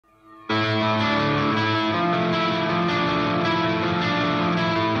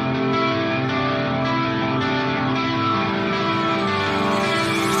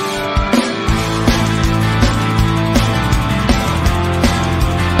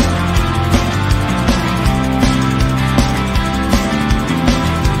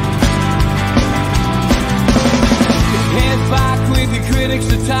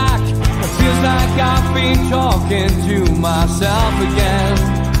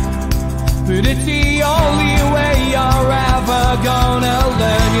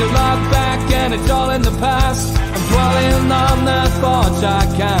thoughts I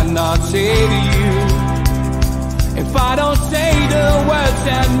cannot say to you. If I don't say the words,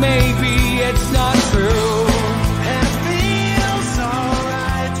 then maybe it's not true. And it feels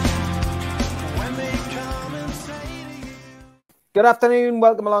alright when they come and say to you. Good afternoon,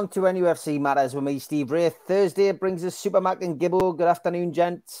 welcome along to NUFC Matters with me, Steve Wraith. Thursday brings us Supermac and Gibbo. Good afternoon,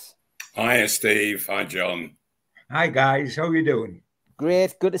 gents. Hi, Steve. Hi, John. Hi, guys. How are you doing?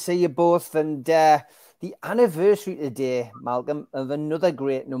 Great. Good to see you both. And the anniversary today, Malcolm, of another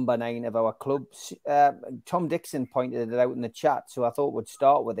great number 9 of our club. Tom Dixon pointed it out in the chat, so I thought we'd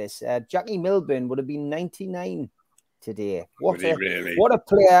start with this. Jackie Milburn would have been 99 today. What a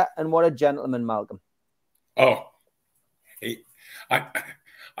player and what a gentleman, Malcolm. Oh,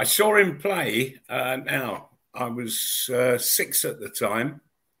 I saw him play. Now, I was 6 at the time.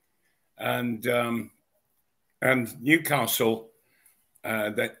 And Newcastle,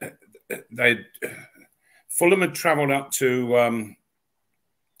 Fulham had travelled up to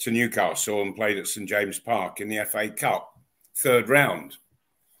Newcastle and played at St James Park in the FA Cup, 3rd round,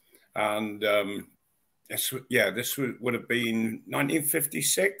 and this would have been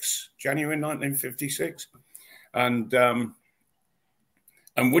 1956, January 1956, and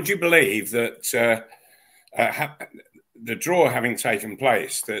would you believe that the draw having taken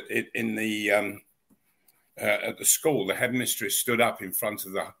place, that in the at the school, the headmistress stood up in front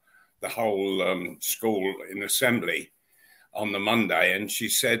of the whole school in assembly on the Monday, and she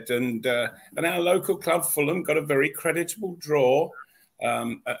said, and our local club Fulham got a very creditable draw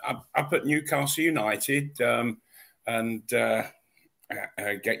up at Newcastle United, and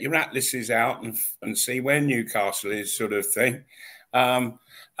get your atlases out and see where Newcastle is, sort of thing, and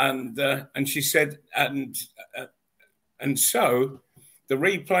she said, and so the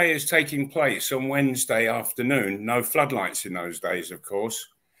replay is taking place on Wednesday afternoon. No floodlights in those days, of course.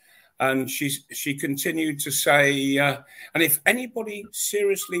 And she continued to say, and if anybody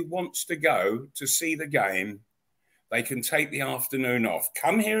seriously wants to go to see the game, they can take the afternoon off.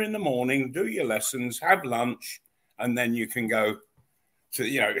 Come here in the morning, do your lessons, have lunch, and then you can go to,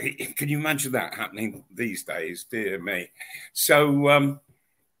 can you imagine that happening these days? Dear me. So I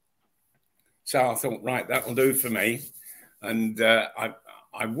thought, right, that'll do for me. And I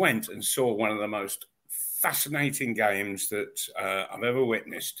went and saw one of the most fascinating games that I've ever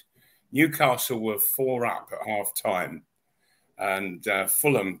witnessed. Newcastle were 4 up at half time, and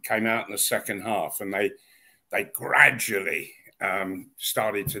Fulham came out in the second half, and they gradually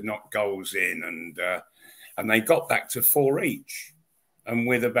started to knock goals in, and they got back to 4 each. And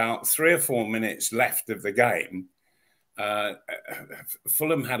with about 3 or 4 minutes left of the game,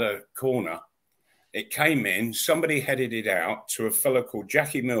 Fulham had a corner. It came in, somebody headed it out to a fellow called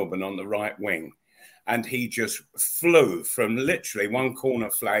Jackie Milburn on the right wing, and he just flew from literally one corner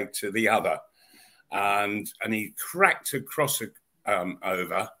flag to the other, and he cracked across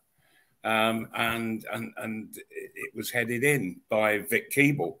over, and it was headed in by Vic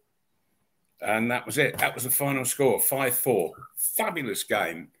Keeble, and that was it. That was the final score, 5-4. Fabulous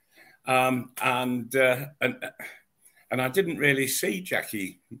game, and I didn't really see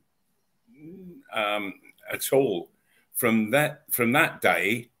Jackie at all from that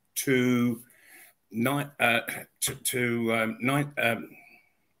day to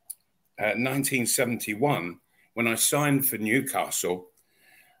 1971, when I signed for Newcastle,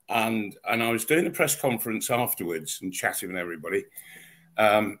 and I was doing a press conference afterwards and chatting with everybody,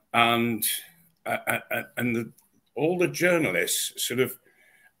 and all the journalists sort of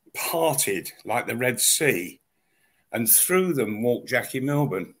parted like the Red Sea, and through them walked Jackie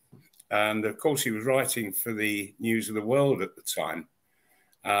Milburn. And of course, he was writing for the News of the World at the time,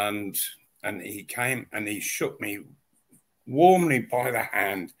 and he came and he shook me warmly by the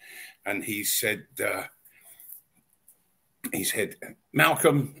hand, and he said,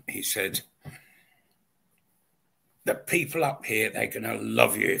 "Malcolm," he said, "the people up here, they're going to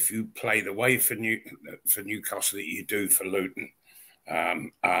love you if you play the way for Newcastle that you do for Luton,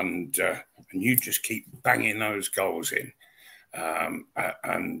 and you just keep banging those goals in."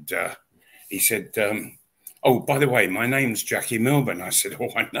 He said, "Oh, by the way, my name's Jackie Milburn." I said,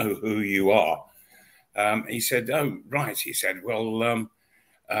 "Oh, I know who you are." He said, "Oh, right." He said, "Well,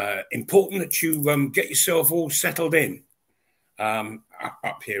 important that you get yourself all settled in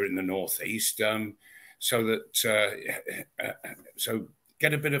up here in the northeast, so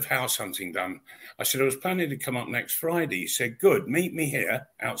get a bit of house hunting done." I said, "I was planning to come up next Friday." He said, "Good, meet me here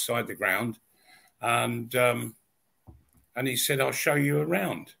outside the ground," and he said, "I'll show you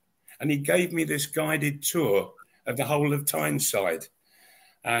around." And he gave me this guided tour of the whole of Tyneside.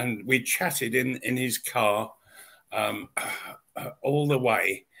 And we chatted in his car all the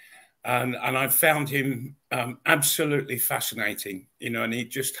way. And I found him absolutely fascinating, and he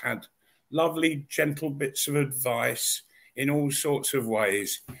just had lovely, gentle bits of advice in all sorts of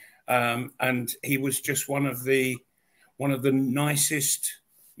ways. And he was just one of the nicest,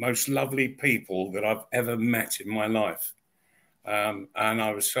 most lovely people that I've ever met in my life. And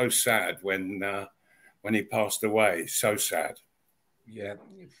I was so sad when he passed away. So sad. Yeah,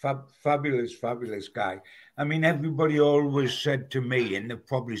 fabulous guy. I mean, everybody always said to me, and they've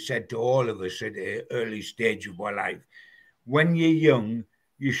probably said to all of us at an early stage of our life, when you're young,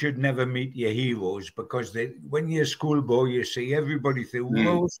 you should never meet your heroes, because when you're a schoolboy, you see everybody through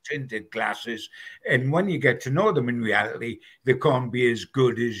rose-tinted glasses, and when you get to know them in reality, they can't be as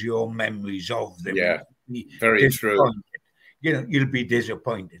good as your memories of them. Yeah, very true. You'll be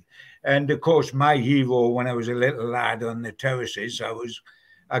disappointed. And of course, my hero when I was a little lad on the terraces,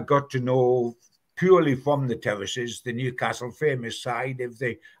 I got to know purely from the terraces the Newcastle famous side of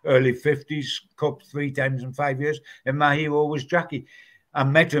the early 50s, Cup 3 times in 5 years, and my hero was Jackie. I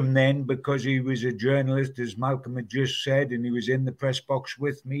met him then because he was a journalist, as Malcolm had just said, and he was in the press box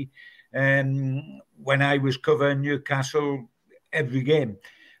with me when I was covering Newcastle every game.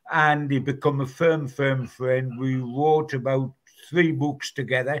 And he became a firm friend. We wrote about 3 books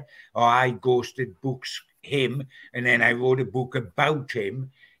together, or I ghosted books him, and then I wrote a book about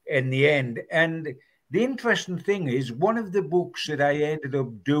him in the end. And the interesting thing is, one of the books that I ended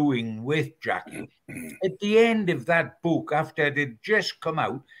up doing with Jackie, at the end of that book, after it had just come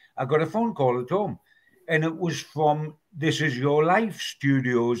out, I got a phone call at home, and it was from This Is Your Life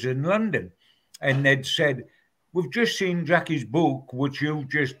Studios in London. And they'd said, "We've just seen Jackie's book, which you've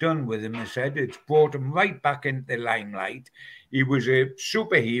just done with him." They said it's brought him right back into the limelight. He was a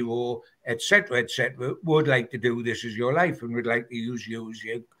superhero, etc., etc. Would like to do This Is Your Life, and would like to use you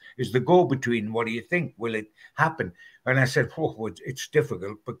as the go-between. What do you think? Will it happen? And I said, it's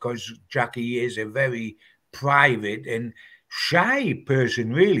difficult, because Jackie is a very private and shy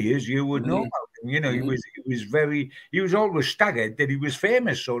person, really, as you would know about him. He was always staggered that he was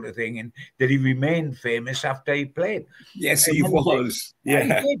famous, sort of thing, and that he remained famous after he played. Yes, he was.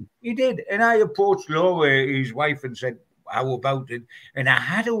 Yeah, he did. And I approached Laura, his wife, and said, "How about it?" And I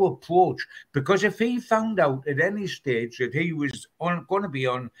had to approach, because if he found out at any stage that he was going to be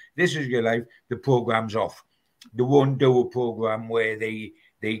on This Is Your Life, the program's off. They won't do a program where the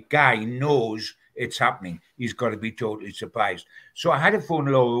guy knows it's happening. He's got to be totally surprised. So I had to phone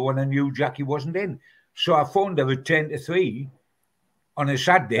Laura when I knew Jackie wasn't in. So I phoned her at 10 to 3 on a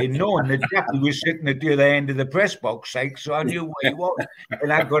Saturday, knowing that Jackie was sitting at the other end of the press box, so I knew where he was.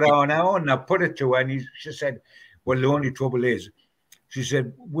 And I got on her own, and I put it to her, and she said, "Well, the only trouble is," she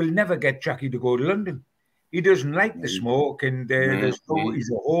said, "we'll never get Jackie to go to London. He doesn't like the smoke, and he's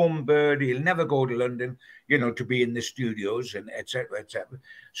a home bird. He'll never go to London, to be in the studios, and etc., etc."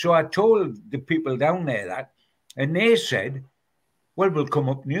 So I told the people down there that, and they said, "Well, we'll come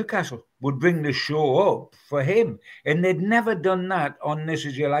up to Newcastle. We'll bring the show up for him." And they'd never done that on This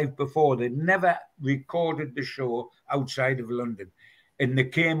Is Your Life before. They'd never recorded the show outside of London. And they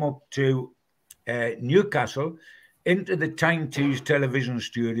came up to Newcastle, into the Time Tease television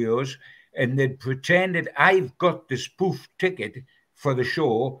studios, and they'd pretended I've got the spoof ticket for the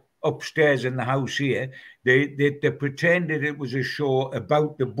show upstairs in the house here. They pretended it was a show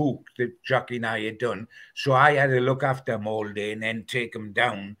about the book that Jackie and I had done. So I had to look after them all day and then take them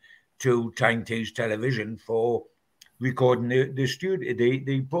down to Time Tease television for recording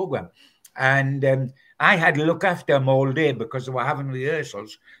the program. And I had to look after them all day because they were having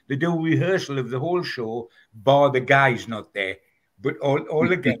rehearsals. They do a rehearsal of the whole show, bar the guys not there. But all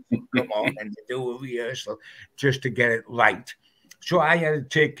the guests would come on and they do a rehearsal just to get it right. So I had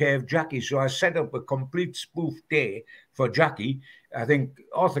to take care of Jackie. So I set up a complete spoof day for Jackie. I think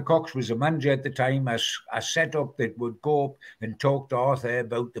Arthur Cox was the manager at the time. I set up that would go up and talk to Arthur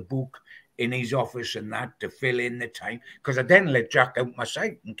about the book in his office and that to fill in the time. Because I didn't let Jack out my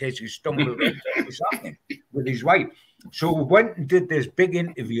sight in case he stumbled with his wife. So we went and did this big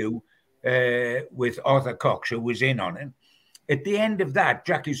interview with Arthur Cox, who was in on it. At the end of that,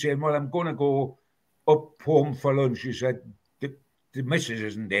 Jackie said, "Well, I'm going to go up home for lunch." She said, the missus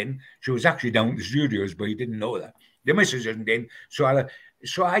isn't in. She was actually down at the studios, but he didn't know that. The missus isn't in. So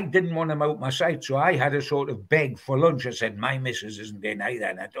I didn't want him out my sight. So I had to sort of beg for lunch. I said, "My missus isn't in either,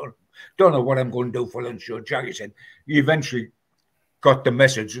 and I don't know what I'm going to do for lunch." So Jackie said, he eventually got the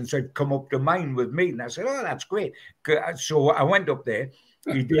message and said, "Come up to mine with me." And I said, "Oh, that's great." So I went up there.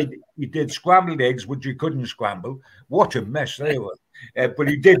 He did scrambled eggs, which he couldn't scramble. What a mess they were. But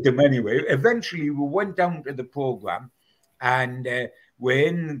he did them anyway. Eventually, we went down to the program, and we're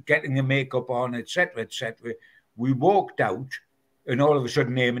in getting the makeup on, etc., etc. We walked out, And all of a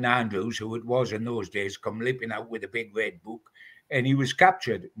sudden, Eamon Andrews, who it was in those days, come leaping out with a big red book, and he was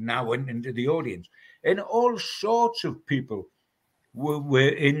captured. Now went into the audience, and all sorts of people were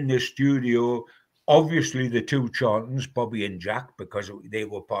in the studio. Obviously, the two Charltons, Bobby and Jack, because they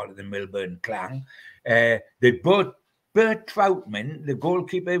were part of the Milburn clan. They both Bert Trautmann, the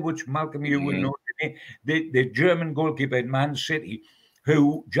goalkeeper, which Malcolm, you would know, the German goalkeeper at Man City,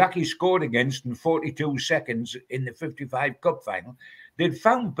 who Jackie scored against in 42 seconds in the 55 Cup final. They'd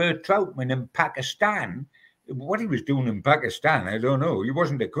found Bert Trautmann in Pakistan. What he was doing in Pakistan, I don't know. He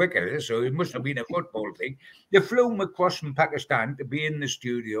wasn't a cricketer, so it must have been a football thing. They flew him across from Pakistan to be in the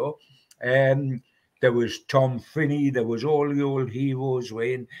studio. There was Tom Finney, there was all the old heroes were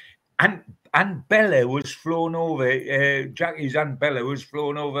in. And Bella was flown over, Jackie's Aunt Bella was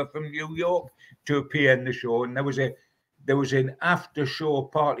flown over from New York to appear in the show. And there was an after show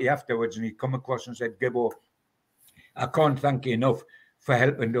party afterwards, and he come across and said, Gibbo, I can't thank you enough for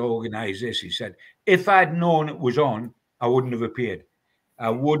helping to organise this. He said, if I'd known it was on, I wouldn't have appeared. I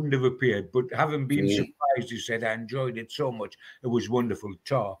wouldn't have appeared. But having been surprised, he said, I enjoyed it so much. It was wonderful.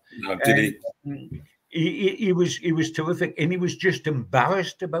 Did he? He was terrific, and he was just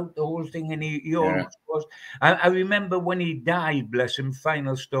embarrassed about the whole thing, and he almost was. I remember when he died, bless him,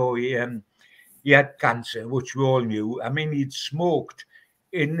 final story, he had cancer, which we all knew. I mean, he'd smoked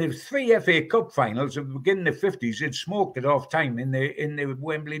in the 3 FA Cup finals at the beginning of the 50s. He'd smoked at half time in the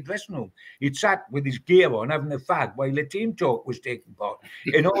Wembley dressing room. He'd sat with his gear on, having a fag while the team talk was taking part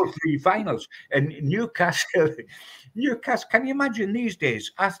in all 3 finals. And Newcastle, can you imagine these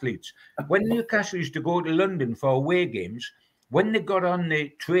days, athletes, when Newcastle used to go to London for away games, when they got on the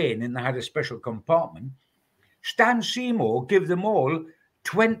train and they had a special compartment, Stan Seymour gave them all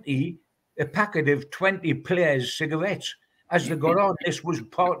a packet of 20 players' cigarettes. As they got on, this was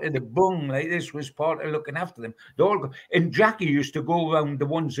part of the bung, like this was part of looking after them. And Jackie used to go around the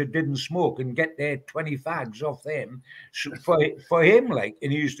ones that didn't smoke and get their 20 fags off them for him, like,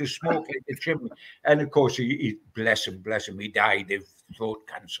 and he used to smoke like a chimney. And of course, he bless him, he died of throat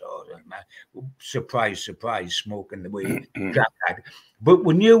cancer. Surprise, smoking the way Jack had. But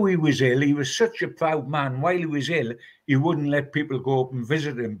we knew he was ill. He was such a proud man. While he was ill, he wouldn't let people go up and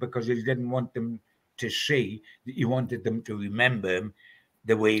visit him because he didn't want them to see, that you wanted them to remember him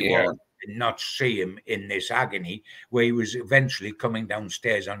the way he was and not see him in this agony where he was eventually coming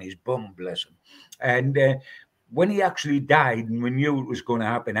downstairs on his bum, bless him. And when he actually died and we knew it was going to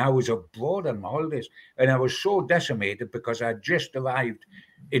happen, I was abroad on my holidays and I was so decimated because I'd just arrived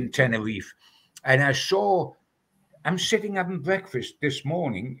in Tenerife and I'm sitting having breakfast this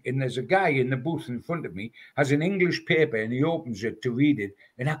morning and there's a guy in the booth in front of me, has an English paper and he opens it to read it.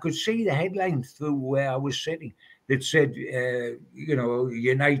 And I could see the headline through where I was sitting that said,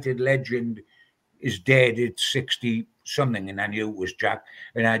 United legend is dead at 60 something. And I knew it was Jack.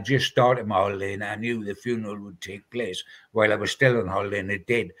 And I just started my holiday and I knew the funeral would take place while I was still on holiday, and it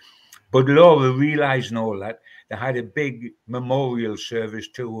did. But Laura, realising all that, they had a big memorial service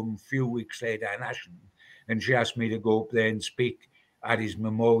to him a few weeks later in Ashton. And she asked me to go up there and speak at his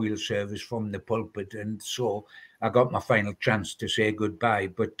memorial service from the pulpit. And so I got my final chance to say goodbye.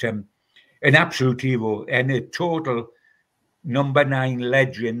 But an absolute hero and a total number 9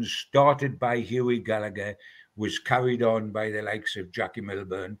 legend, started by Hughie Gallagher, was carried on by the likes of Jackie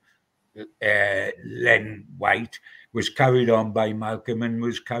Milburn, Len White, was carried on by Malcolm, and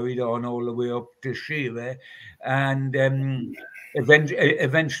was carried on all the way up to Shearer, and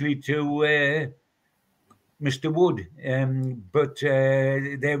eventually to Mr. Wood. But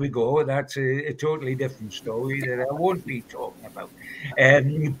there we go. That's a totally different story that I won't be talking about.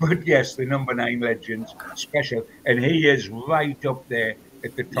 But yes, the number 9 legends, special. And he is right up there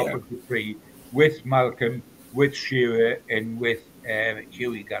at the top of the tree with Malcolm, with Shearer, and with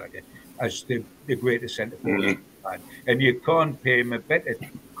Hughie Gallagher as the greatest centre forward. And you can't pay him a better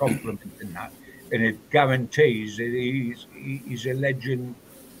compliment than that. And it guarantees that he's a legend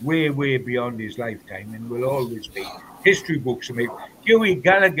way beyond his lifetime and will always be. History books are made. Hughie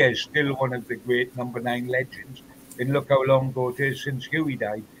Gallagher is still one of the great number 9 legends. And look how long ago it is since Hughie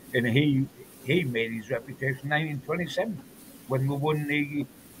died. And he made his reputation in 1927 when we won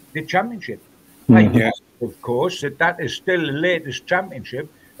the championship. Of course, that is still the latest championship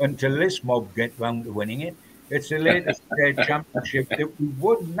until this mob get round to winning it. It's the latest championship that we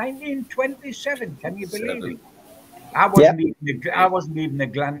won, 1927. Can you believe it? I wasn't even a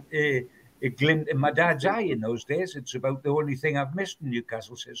glint in my dad's eye in those days. It's about the only thing I've missed in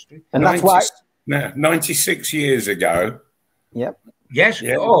Newcastle's history. And that's why 96 years ago. Yep. Yes.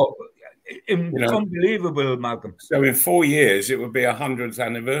 Yeah. Oh, unbelievable, Malcolm. So in 4 years, it would be 100th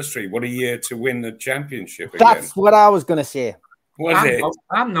anniversary. What a year to win the championship again. That's what I was going to say.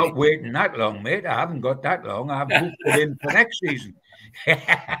 I'm not waiting that long, mate. I haven't got that long. I've booked it in for next season.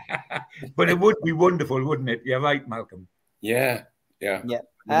 But it would be wonderful, wouldn't it? You're right, Malcolm. Yeah.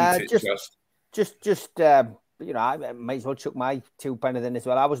 Just you know, I might as well chuck my £2 in as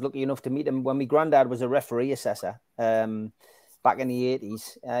well. I was lucky enough to meet him when my granddad was a referee assessor back in the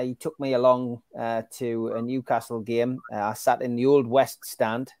 80s. He took me along to a Newcastle game. I sat in the Old West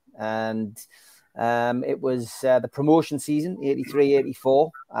stand, and it was the promotion season, 83-84,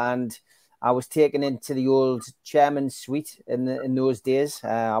 and I was taken into the old chairman's suite in those days.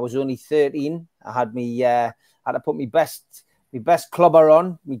 I was only 13. I had had to put my best clubber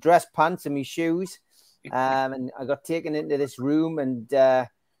on, my dress pants and my shoes. And I got taken into this room, and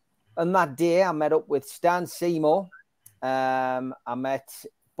on that day I met up with Stan Seymour. I met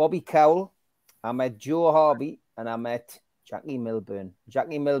Bobby Cowell, I met Joe Harvey, and I met Jackie Milburn.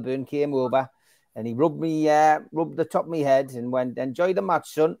 Jackie Milburn came over and he rubbed the top of my head and went, "Enjoy the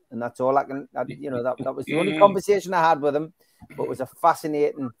match, son." And that's all that was the only conversation I had with him. But it was a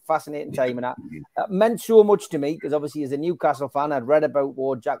fascinating time, and that meant so much to me because obviously as a Newcastle fan, I'd read about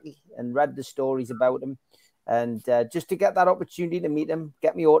Ward Jackie and read the stories about him, and just to get that opportunity to meet him,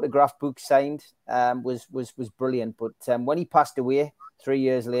 get my autograph book signed, was brilliant. But when he passed away 3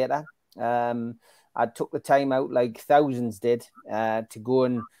 years later, I took the time out like thousands did to go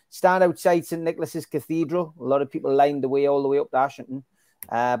and stand outside St Nicholas's Cathedral. A lot of people lined the way all the way up to Ashington,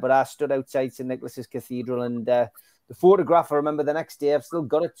 but I stood outside St Nicholas's Cathedral, and the photograph, I remember the next day, I've still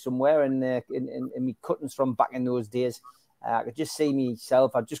got it somewhere in my cuttings from back in those days. I could just see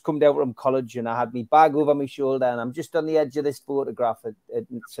myself. I'd just come down from college and I had my bag over my shoulder, and I'm just on the edge of this photograph at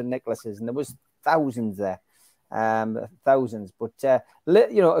St Nicholas's, and there was thousands there, thousands. But a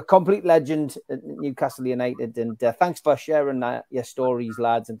complete legend at Newcastle United. And thanks for sharing your stories,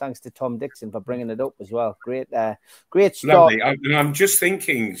 lads, and thanks to Tom Dixon for bringing it up as well. Great start. Lovely. I'm just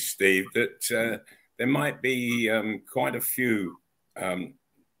thinking, Steve, that there might be quite a few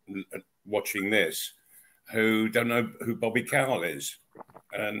watching this who don't know who Bobby Cowell is.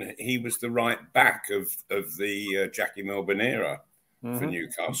 And he was the right back of the Jackie Milburn era for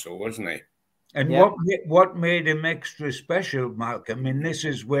Newcastle, wasn't he? And what made him extra special, Malcolm, and this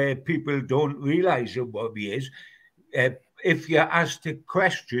is where people don't realise who Bobby is, if you're asked a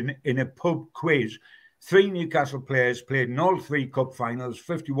question in a pub quiz, 3 Newcastle players played in all 3 cup finals,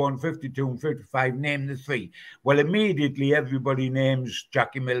 51, 52 and 55, name the 3. Well, immediately everybody names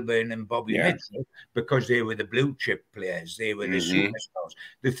Jackie Milburn and Bobby Mitchell because they were the blue chip players. They were the superstars.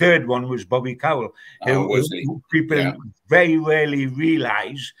 The third one was Bobby Cowell, who people very rarely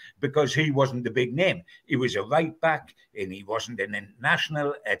realise because he wasn't the big name. He was a right back and he wasn't an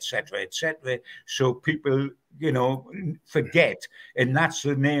international, etc., etc. So people, forget. And that's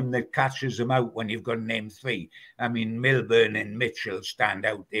the name that catches them out when you've got to name 3. I mean, Milburn and Mitchell stand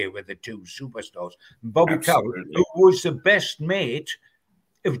out there with the 2 superstars. Bobby Cowell, who was the best mate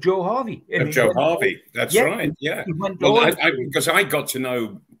of Joe Harvey. That's right. Yeah. Because I got to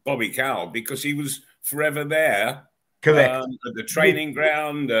know Bobby Cowell because he was forever there. Correct. At the training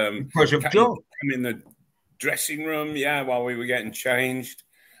ground. Because of Joe. Come in the dressing room, while we were getting changed.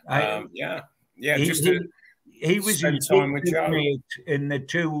 He was his big mate, and the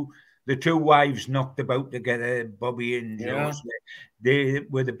two wives knocked about together, Bobby and Joe. They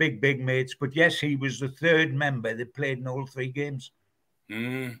were the big mates. But yes, he was the third member that played in all 3 games.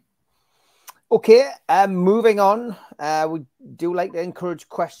 Okay, moving on. We do like to encourage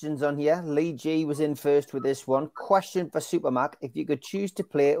questions on here. Lee G was in first with this one. Question for Supermac. If you could choose to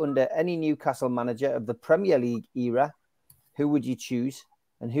play under any Newcastle manager of the Premier League era, who would you choose?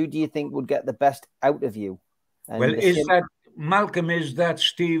 And who do you think would get the best out of you? And is that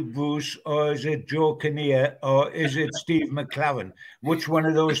Steve Bruce, or is it Joe Kinnear, or is it Steve McLaren? Which one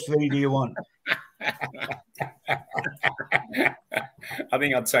of those 3 do you want? I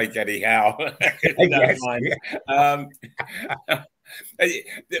think I'd take Eddie Howe.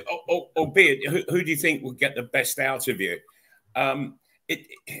 Albeit, who do you think will get the best out of you?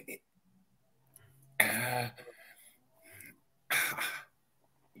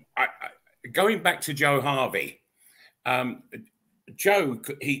 Going back to Joe Harvey, Joe,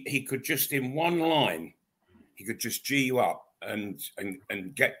 he could just in one line, he could just G you up and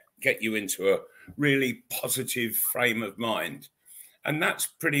get you into a really positive frame of mind. And that's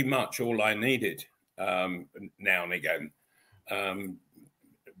pretty much all I needed now and again,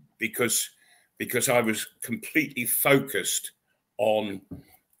 because I was completely focused on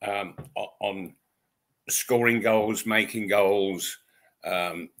scoring goals, making goals,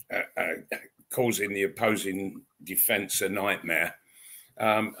 causing the opposing defence a nightmare.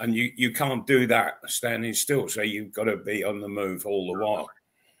 And you can't do that standing still. So you've got to be on the move all the while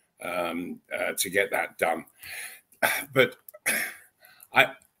to get that done. But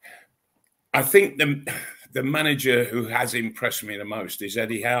I think the manager who has impressed me the most is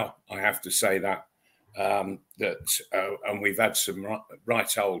Eddie Howe. I have to say that. And we've had some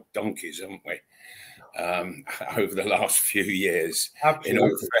right old donkeys, haven't we, over the last few years. Absolutely. In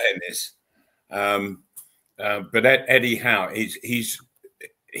all fairness, but Eddie Howe, he's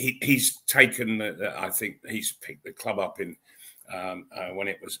taken. I think he's picked the club up in when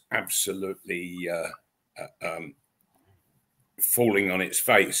it was absolutely falling on its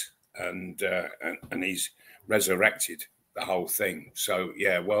face, and he's resurrected the whole thing. So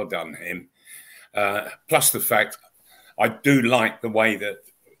yeah, well done him. Plus the fact I do like the way that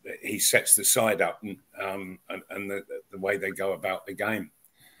he sets the side up and the way they go about the game.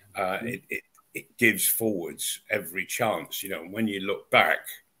 It gives forwards every chance, and when you look back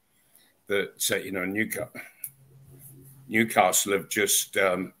that, Newcastle have just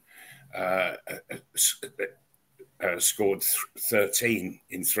scored 13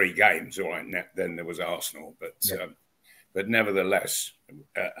 in 3 games. All right, then there was Arsenal, but nevertheless,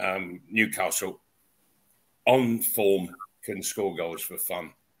 Newcastle on form can score goals for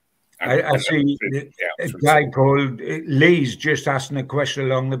fun. I see a guy called Lee's just asking a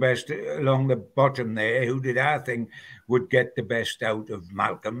question along the bottom there. Who did I think would get the best out of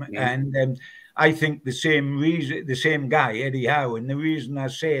Malcolm? Mm. And I think the same guy, Eddie Howe. And the reason I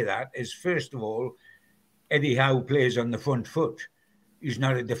say that is, first of all, Eddie Howe plays on the front foot. He's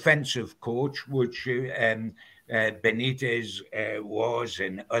not a defensive coach, which Benitez was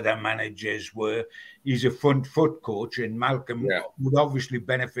and other managers were. He's a front foot coach, and Malcolm would obviously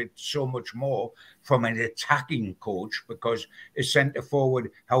benefit so much more from an attacking coach, because a centre forward,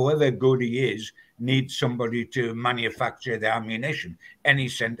 however good he is, needs somebody to manufacture the ammunition. Any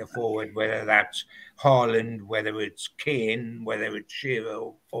centre forward, whether that's Haaland, whether it's Kane, whether it's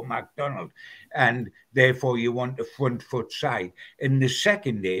Shearer or McDonald, and therefore you want a front foot side. And the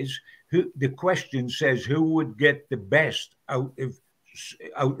second is, the question says who would get the best out of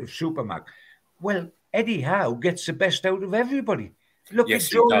Supermac. Well, Eddie Howe gets the best out of everybody. Look at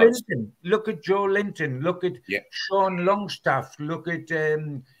Joe Linton. Look at Joe Linton. Look at Sean Longstaff. Look at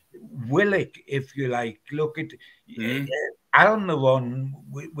Willock, if you like. Look at Almiron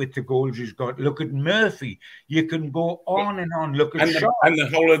with the goals he's got. Look at Murphy. You can go on and on. Look at Shaw. And the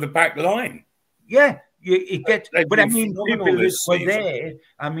whole of the back line. Yeah. But I mean, people that were there.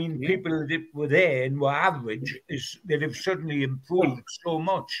 I mean, people that were there and were average that have suddenly improved so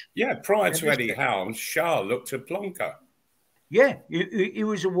much. Yeah, prior to Eddie Howe, Shaw looked at Plonker. Yeah, he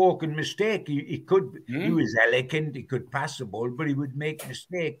was a walking mistake. He was elegant. He could pass the ball, but he would make a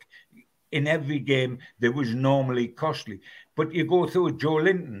mistake in every game that was normally costly. But you go through Joe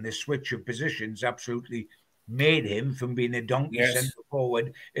Linton, the switch of positions absolutely made him from being a donkey centre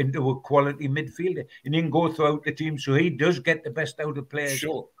forward into a quality midfielder, and then go throughout the team. So he does get the best out of players.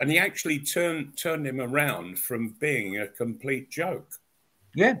 Sure, and he actually turned him around from being a complete joke.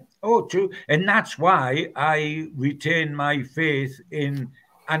 Yeah, true, and that's why I retain my faith in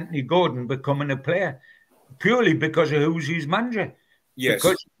Anthony Gordon becoming a player, purely because of who's his manager. Yes,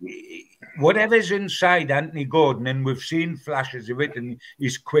 because whatever's inside Anthony Gordon, and we've seen flashes of it, and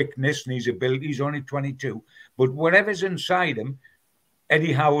his quickness and his ability, he's only 22, but whatever's inside him,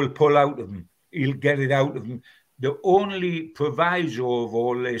 Eddie Howe will pull out of him. He'll get it out of him. The only proviso of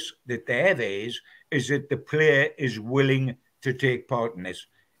all this that there ever is that the player is willing to take part in this.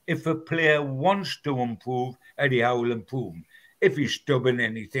 If a player wants to improve, Eddie Howe will improve him. If he's stubborn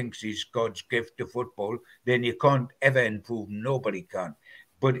and he thinks he's God's gift to football, then you can't ever improve him. Nobody can.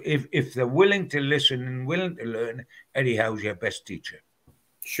 But if they're willing to listen and willing to learn, Eddie Howe's your best teacher.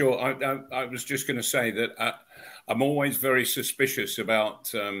 Sure. I was just going to say that I'm always very suspicious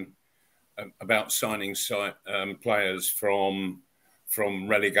about signing players from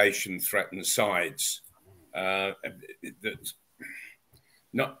relegation-threatened sides.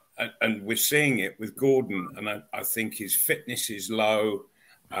 And we're seeing it with Gordon, and I think his fitness is low.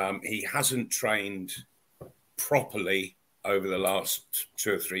 He hasn't trained properly over the last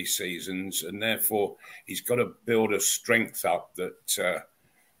 2 or 3 seasons, and therefore he's got to build a strength up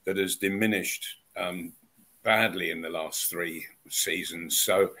that has diminished badly in the last 3 seasons.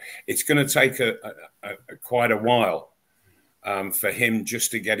 So it's going to take quite a while for him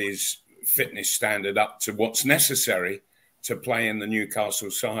just to get his fitness standard up to what's necessary to play in the Newcastle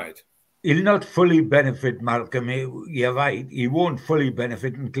side. He'll not fully benefit, Malcolm. You're right. He won't fully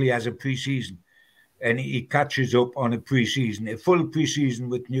benefit until he has a pre-season. And he catches up on a pre-season, a full pre-season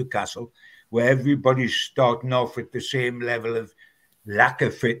with Newcastle, where everybody's starting off at the same level of lack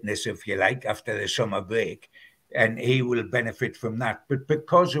of fitness, if you like, after the summer break, and he will benefit from that. But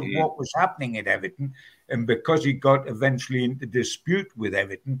because of what was happening at Everton, and because he got eventually into dispute with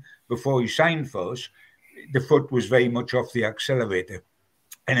Everton before he signed for us, the foot was very much off the accelerator.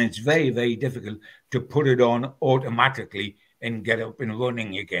 And it's very, very difficult to put it on automatically and get up and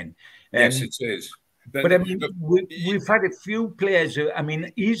running again. Yes, it is. But I mean, we've had a few players. I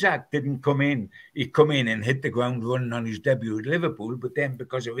mean, Isak didn't come in. He come in and hit the ground running on his debut at Liverpool. But then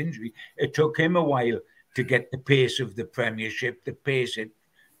because of injury, it took him a while to get the pace of the Premiership, the pace at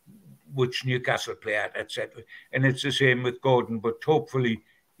which Newcastle play at, etc. And it's the same with Gordon, but hopefully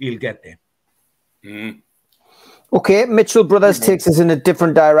he'll get there. Mm. Okay, Mitchell Brothers takes us in a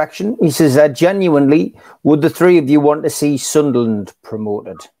different direction. He says, genuinely, would the three of you want to see Sunderland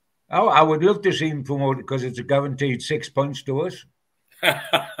promoted? Oh, I would love to see him promoted because it's a guaranteed 6 points to us.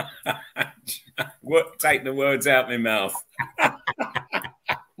 Take the words out of my mouth.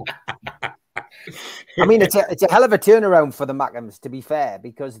 I mean, it's a hell of a turnaround for the Mackhams, to be fair,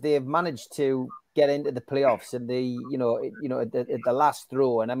 because they've managed to get into the playoffs and at the last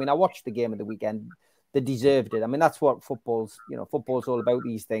throw. And I mean, I watched the game of the weekend. They deserved it. I mean, that's what football's all about,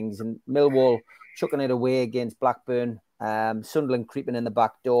 these things. And Millwall chucking it away against Blackburn, Sunderland creeping in the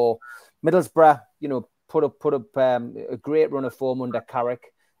back door, Middlesbrough, put up a great run of form under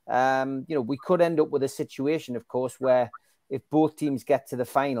Carrick. We could end up with a situation, of course, where if both teams get to the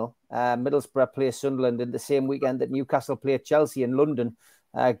final, Middlesbrough play Sunderland in the same weekend that Newcastle play Chelsea in London.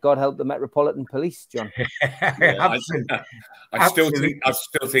 God help the Metropolitan Police, John. Yeah, I still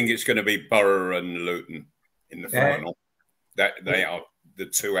think it's going to be Borough and Luton in the final. That they are the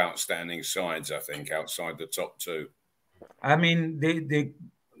two outstanding sides, I think, outside the top two. I mean,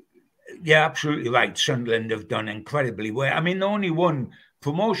 you're absolutely right. Sunderland have done incredibly well. I mean, they only won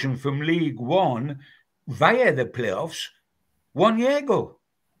promotion from League One via the playoffs 1 year ago.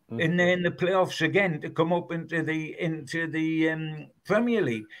 And then the playoffs again to come up into the Premier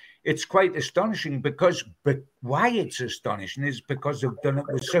League. It's quite astonishing but why it's astonishing is because they've done it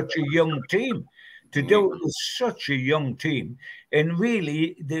with such a young team. To do it with such a young team. And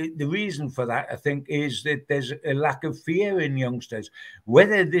really, the reason for that, I think, is that there's a lack of fear in youngsters.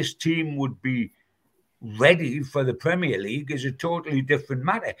 Whether this team would be ready for the Premier League is a totally different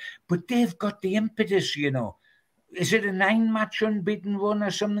matter. But they've got the impetus, Is it a 9-match unbeaten run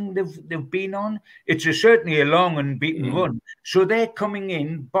or something they've been on? It's certainly a long unbeaten run. So they're coming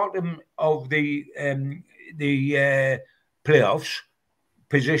in bottom of the playoffs,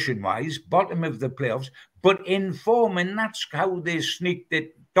 position-wise, bottom of the playoffs, but in form, and that's how they sneaked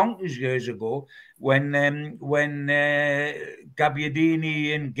it donkeys years ago when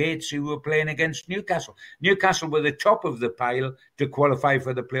Gabbiadini and Gatesy were playing against Newcastle. Newcastle were the top of the pile to qualify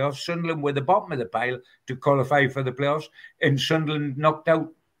for the playoffs. Sunderland were the bottom of the pile to qualify for the playoffs, and Sunderland knocked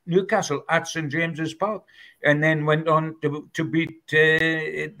out Newcastle at St James's Park, and then went on to beat.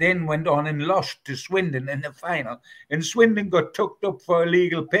 Then went on and lost to Swindon in the final, and Swindon got tucked up for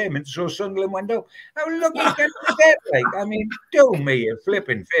illegal payment, so Sunderland went up. How lucky can you get? I mean, do me a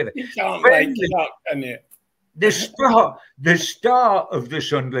flipping favour. You can't make it up, can you? The star of the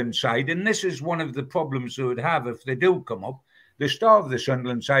Sunderland side, and this is one of the problems they would have if they do come up. The star of the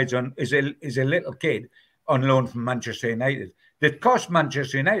Sunderland side is a little kid on loan from Manchester United that cost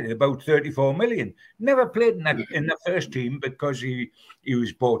Manchester United about 34 million. Never played in the first team because he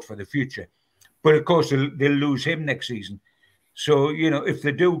was bought for the future. But of course, they'll lose him next season. So, if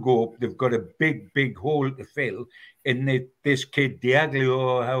they do go up, they've got a big, big hole to fill. And this kid, Diaglio,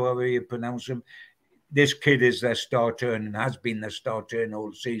 or however you pronounce him, this kid is their star turn and has been their star turn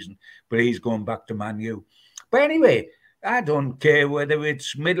all season. But he's going back to Man U. But anyway, I don't care whether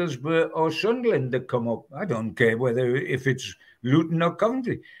it's Middlesbrough or Sunderland that come up. I don't care if it's Luton or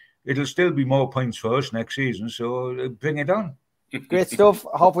Coventry. It'll still be more points for us next season, so bring it on. Great stuff.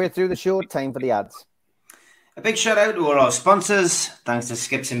 Halfway through the show, time for the ads. A big shout out to all our sponsors. Thanks to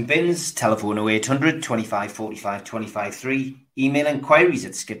Skips and Bins, telephone 0800 25 45 25 3, email inquiries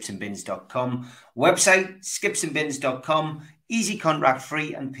at skipsandbins.com, website skipsandbins.com, easy contract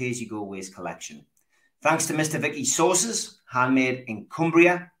free and pay as you go waste collection. Thanks to Mr. Vicky's sauces, handmade in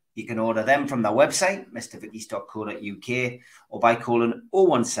Cumbria. You can order them from their website, mrvickies.co.uk, or by calling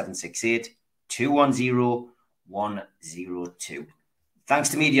 01768 210 102. Thanks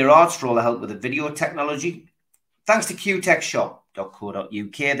to Media Arts for all the help with the video technology. Thanks to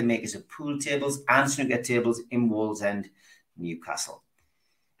qtechshop.co.uk, the makers of pool tables and snooker tables in Wallsend, Newcastle.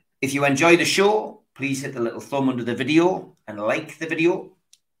 If you enjoy the show, please hit the little thumb under the video and like the video.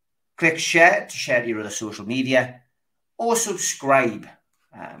 Click share to share to your other social media, or subscribe.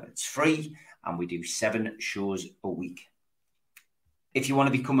 It's free, and we do 7 shows a week. If you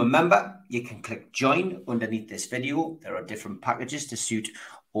want to become a member, you can click join underneath this video. There are different packages to suit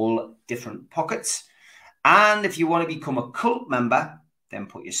all different pockets. And if you want to become a cult member, then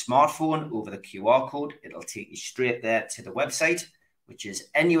put your smartphone over the QR code. It'll take you straight there to the website, which is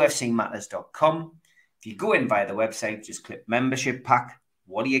NUFCmatters.com. If you go in via the website, just click membership pack.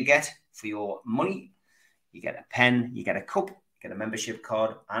 What do you get for your money? You get a pen, you get a cup, you get a membership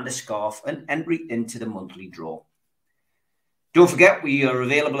card and a scarf, and entry into the monthly draw. Don't forget, we are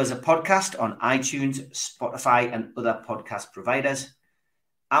available as a podcast on iTunes, Spotify, and other podcast providers.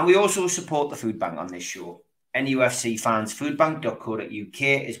 And we also support the food bank on this show. NUFCfansfoodbank.co.uk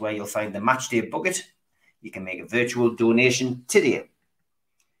is where you'll find the matchday bucket. You can make a virtual donation today.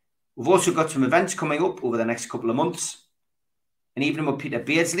 We've also got some events coming up over the next couple of months. An evening with Peter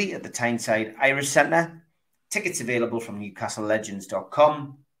Beardsley at the Tyneside Irish Centre. Tickets available from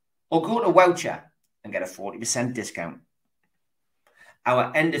NewcastleLegends.com. Or go to Voucher and get a 40% discount.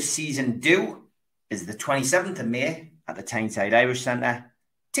 Our end of season due is the 27th of May at the Tyneside Irish Centre.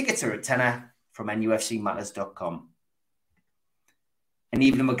 Tickets are a tenner from NUFCmatters.com. An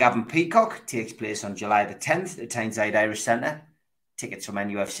evening with Gavin Peacock takes place on July the 10th at the Tyneside Irish Centre. Tickets from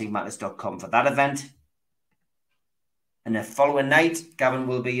NUFCmatters.com for that event. And the following night, Gavin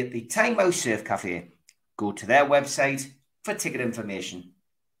will be at the Tynemouth Surf Cafe. Go to their website for ticket information.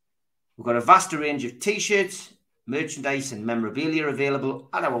 We've got a vast range of t-shirts, merchandise and memorabilia available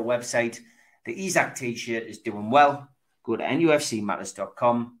at our website. The Isaac t-shirt is doing well. Go to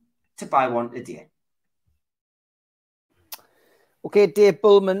NUFCmatters.com to buy one today. Okay, Dave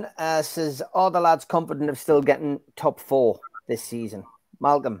Bullman says, are the lads confident of still getting top 4 this season?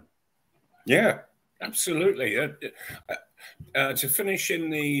 Malcolm? Yeah, absolutely. To finish in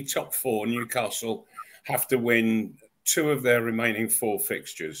the top 4, Newcastle have to win 2 of their remaining 4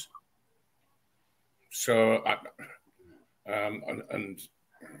 fixtures. So, and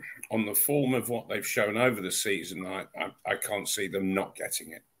on the form of what they've shown over the season, I can't see them not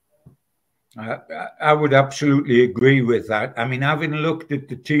getting it. I would absolutely agree with that. I mean, having looked at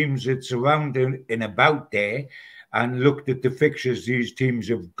the teams that's around and about there and looked at the fixtures these teams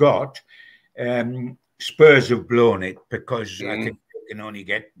have got, Spurs have blown it because I think they can only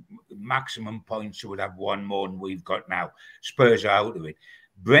get maximum points, so would have 1 more than we've got now. Spurs are out of it.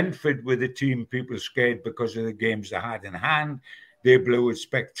 Brentford were the team people scared because of the games they had in hand. They blew it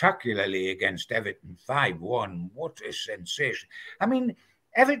spectacularly against Everton, 5-1. What a sensation. I mean,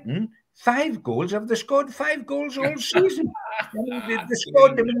 Everton, 5 goals. Have they scored 5 goals all season? I mean, they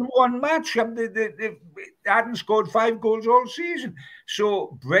scored them in 1 match. They hadn't scored 5 goals all season.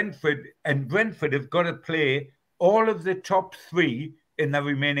 So Brentford have got to play all of the top 3 in the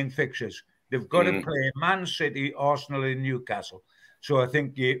remaining fixtures. They've got to play Man City, Arsenal and Newcastle. So I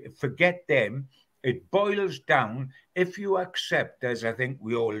think you forget them. It boils down, if you accept, as I think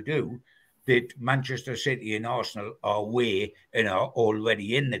we all do, that Manchester City and Arsenal are away and are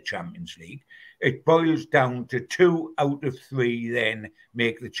already in the Champions League, it boils down to 2 out of 3 then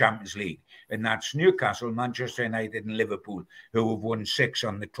make the Champions League. And that's Newcastle, Manchester United and Liverpool, who have won 6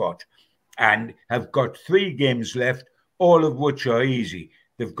 on the trot and have got 3 games left, all of which are easy.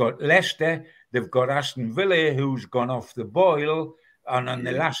 They've got Leicester, they've got Aston Villa, who's gone off the boil, and on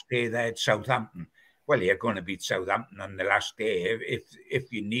the last day they had Southampton. Well, you're going to beat Southampton on the last day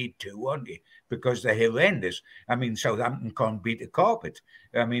if you need to, aren't you? Because they're horrendous. I mean, Southampton can't beat a carpet.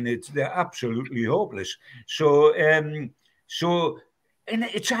 I mean, they're absolutely hopeless. So, and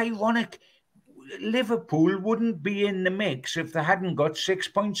it's ironic. Liverpool wouldn't be in the mix if they hadn't got 6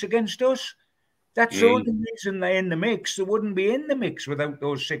 points against us. That's the only reason they're in the mix. They wouldn't be in the mix without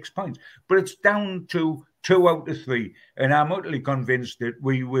those 6 points. But it's down to 2 out of 3. And I'm utterly convinced that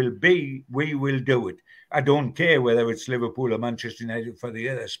we will do it. I don't care whether it's Liverpool or Manchester United for the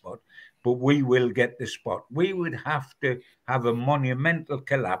other spot, but we will get the spot. We would have to have a monumental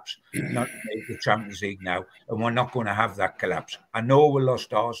collapse not to make the Champions League now. And we're not going to have that collapse. I know we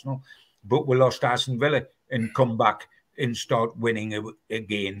lost Arsenal, but we lost Aston Villa and come back and start winning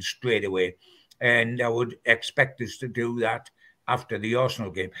again straight away. And I would expect us to do that after the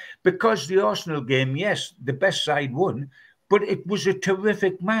Arsenal game. Because the Arsenal game, yes, the best side won, but it was a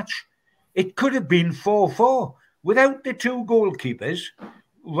terrific match. It could have been 4-4. Without the 2 goalkeepers,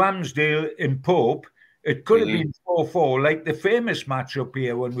 Ramsdale and Pope, it could have been 4-4, like the famous match up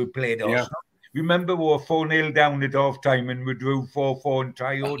here when we played Arsenal. Remember, we were 4-0 down at half-time and we drew 4-4 and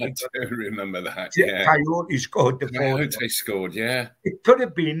Coyote. I do remember that, yeah. Coyote scored the 4. Coyote scored, yeah. It could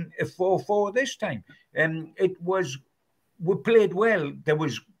have been a 4-4 this time. We played well. There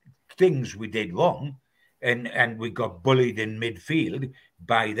was things we did wrong and we got bullied in midfield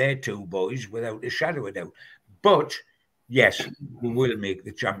by their 2 boys without a shadow of doubt. But yes, we will make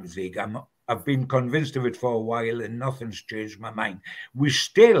the Champions League. I've been convinced of it for a while, and nothing's changed my mind. We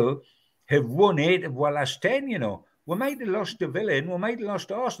still have won 8 of our last 10, you know. We might have lost to Villa and we might have lost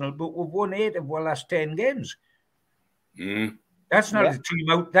to Arsenal, but we've won 8 of our last 10 games. That's not a team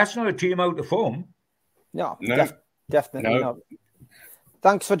out. That's not a team out of form. No. Definitely not.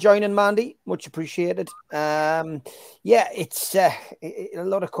 Thanks for joining, Mandy. Much appreciated. It's a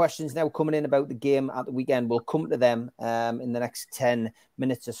lot of questions now coming in about the game at the weekend. We'll come to them in the next 10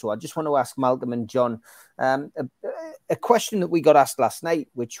 minutes or so. I just want to ask Malcolm and John a question that we got asked last night,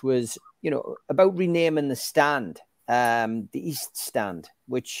 which was, about renaming the stand, the East Stand,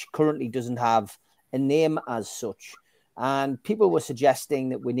 which currently doesn't have a name as such. And people were suggesting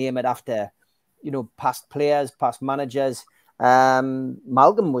that we name it after, past players, past managers.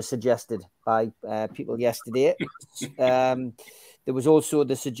 Malcolm was suggested by people yesterday. There was also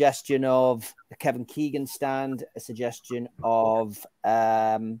the suggestion of the Kevin Keegan stand, a suggestion of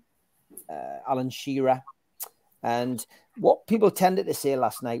Alan Shearer. And what people tended to say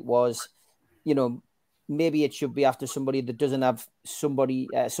last night was, maybe it should be after somebody that doesn't have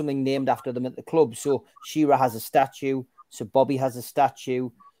something named after them at the club. So Shearer has a statue. So Bobby has a statue.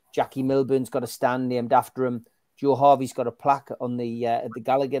 Jackie Milburn's got a stand named after him. Joe Harvey's got a plaque on the at the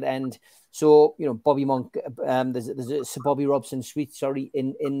Gallagher end. So Bobby Monk, there's a Sir Bobby Robson suite,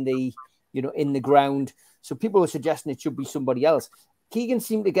 in the ground. So people were suggesting it should be somebody else. Keegan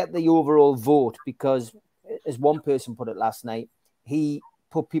seemed to get the overall vote because, as one person put it last night, he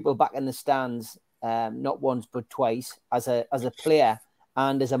put people back in the stands, not once but twice, as a player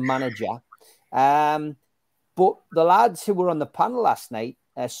and as a manager. But the lads who were on the panel last night,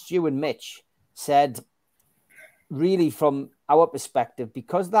 Stu and Mitch, said, really, from our perspective,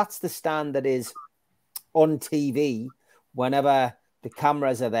 because that's the stand that is on TV whenever the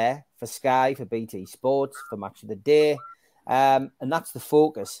cameras are there for Sky, for BT Sports, for Match of the Day, and that's the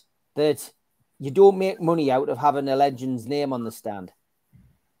focus, that you don't make money out of having a legend's name on the stand.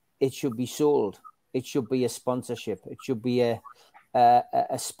 It should be sold. It should be a sponsorship. It should be a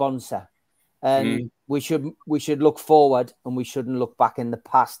sponsor. And we should look forward and we shouldn't look back in the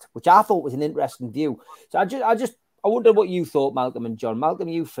past, which I thought was an interesting view. So I wonder what you thought, Malcolm and John. Malcolm,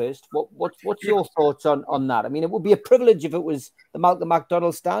 you first. What's your thoughts on that? I mean, it would be a privilege if it was the Malcolm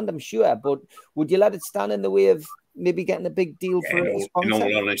McDonald stand, I'm sure, but would you let it stand in the way of maybe getting a big deal for a sponsor? In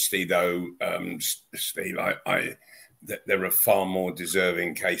all honesty, though, Steve, there are far more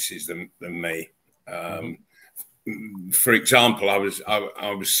deserving cases than me. For example, I was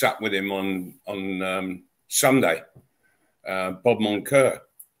sat with him on Sunday. Bob Moncur,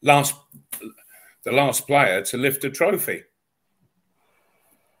 the last player to lift a trophy.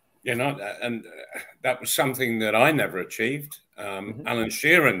 And that was something that I never achieved. Alan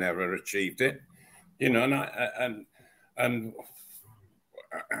Shearer never achieved it. And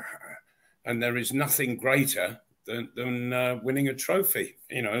there is nothing greater than winning a trophy,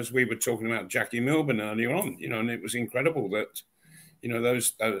 as we were talking about Jackie Milburn earlier on, and it was incredible that,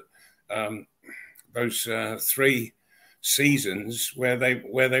 those 3 seasons where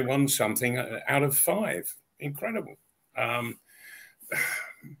they won something out of 5. Incredible.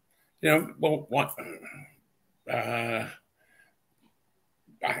 No,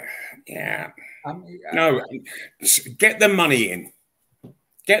 get the money in.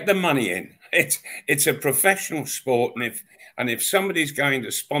 Get the money in. It's a professional sport, and if somebody's going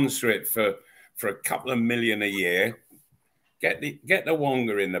to sponsor it for a couple of million a year, get the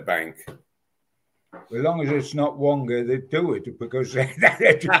Wonga in the bank. As long as it's not Wonga, they do it because we've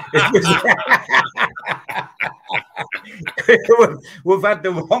had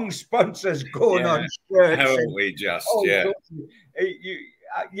the wrong sponsors going on shirts. Haven't we just?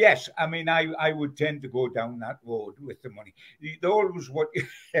 Yes, I mean, I would tend to go down that road with the money. Always what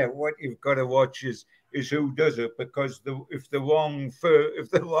you've got to watch is who does it, because if the wrong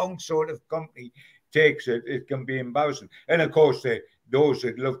sort of company takes it, it can be embarrassing. And of course, those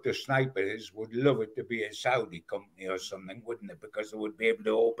that love to snipe it would love it to be a Saudi company or something, wouldn't it? Because they would be able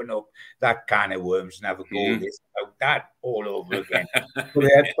to open up that can of worms and have a go about that all over again.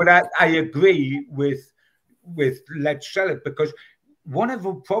 But I agree with let's sell it, because one of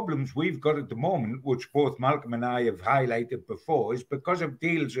the problems we've got at the moment, which both Malcolm and I have highlighted before, is because of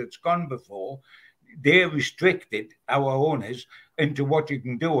deals that's gone before, they restricted our owners into what you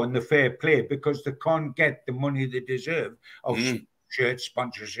can do on the fair play, because they can't get the money they deserve of shirt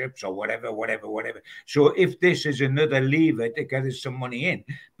sponsorships or whatever. So if this is another lever to get us some money in,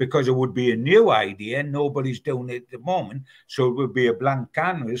 because it would be a new idea, nobody's doing it at the moment, so it would be a blank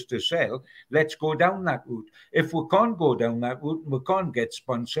canvas to sell. Let's go down that route. If we can't go down that route and we can't get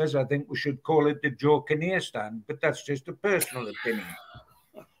sponsors, I think we should call it the Joe Kinnear stand, but that's just a personal opinion.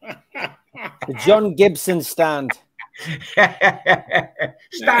 The John Gibson stand.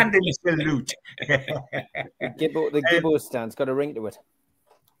 Stand and salute. The Gibbo stand's got a ring to it.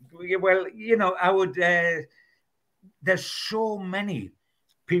 Well, I would. There's so many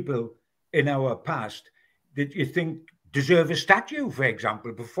people in our past that you think deserve a statue, for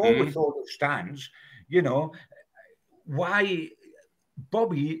example. Before we thought of stands, why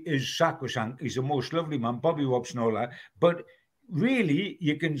Bobby is sacrosanct. He's the most lovely man, Bobby Robson, all that. But really,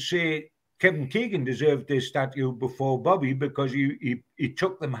 you can say Kevin Keegan deserved this statue before Bobby because he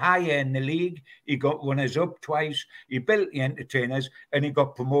took them higher in the league. He got runners up twice. He built the entertainers and he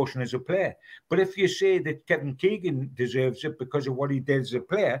got promotion as a player. But if you say that Kevin Keegan deserves it because of what he did as a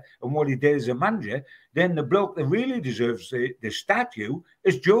player and what he did as a manager, then the bloke that really deserves the statue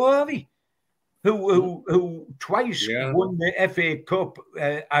is Joe Harvey, who twice won the FA Cup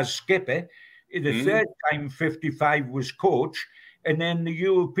as skipper. The third time 55 was coach. And then the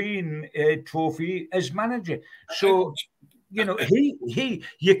European trophy as manager. So, you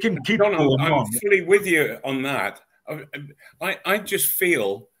can keep John, going I'm on. fully with you on that. I just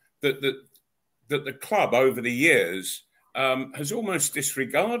feel that the club over the years has almost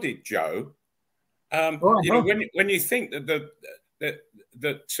disregarded Joe. When you think that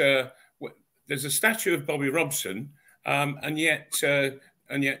there's a statue of Bobby Robson, and yet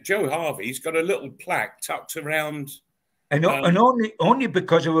Joe Harvey's got a little plaque tucked around. And only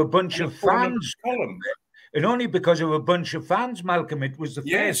because of a bunch of fans. And only because of a bunch of fans, Malcolm. It was the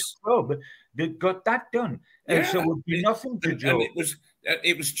first club that got that done. And so it would be nothing to Joe. And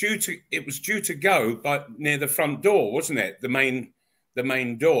it was due to go but near the front door, wasn't it? The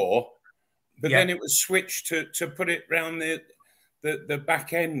main door. But then it was switched to put it round the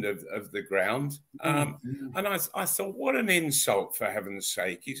back end of the ground. And I thought, what an insult, for heaven's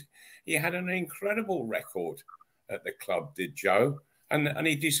sake. He had an incredible record at the club, did Joe, and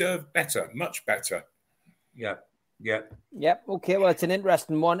he deserved better, much better. Yep. Okay, well, it's an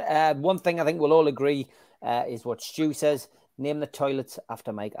interesting one. One thing I think we'll all agree is what Stu says: name the toilets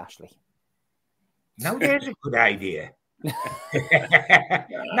after Mike Ashley. Now there's a good idea.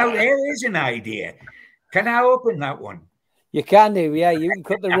 Now there is an idea. Can I open that one? You can do, yeah. You can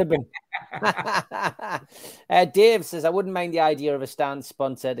cut the ribbon. Dave says, I wouldn't mind the idea of a stand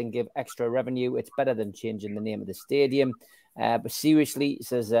sponsored and give extra revenue. It's better than changing the name of the stadium. But seriously,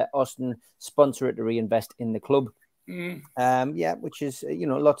 says Austin, sponsor it to reinvest in the club. Which is,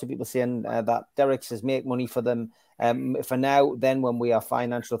 lots of people saying that. Derek says, make money for them for now. Then when we are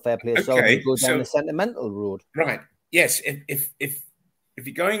financial fair play, so we go down the sentimental road. Right. Yes. If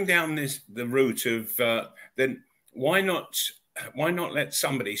you're going down the route of then why not let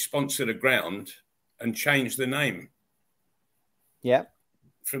somebody sponsor the ground and change the name? Yeah.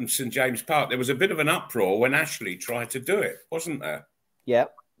 From St. James Park. There was a bit of an uproar when Ashley tried to do it, wasn't there? Yeah.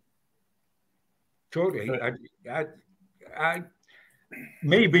 Totally. I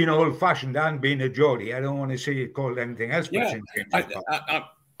me being old-fashioned and being a Geordie, I don't want to see it called anything else but St. James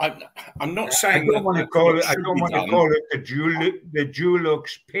Park. I'm not saying I don't want to call it the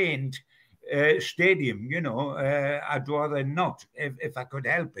Dulux Paint Stadium. I'd rather not if I could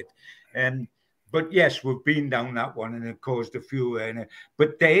help it. But yes, we've been down that one and it caused a few.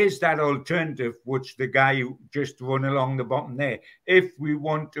 But there is that alternative, which the guy just run along the bottom there. If we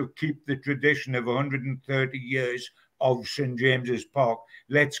want to keep the tradition of 130 years of St. James's Park,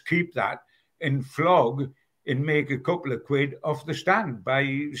 let's keep that and flog and make a couple of quid off the stand by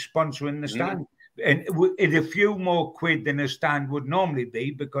sponsoring the stand. And it's a few more quid than a stand would normally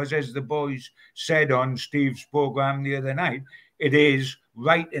be, because as the boys said on Steve's programme the other night, it is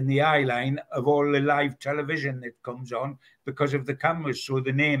right in the eye line of all the live television that comes on because of the cameras. So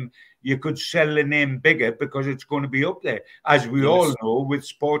the name, you could sell the name bigger because it's going to be up there, as we all know with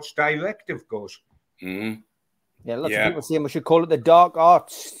Sports Direct, of course. Yeah, lots of people saying we should call it the Dark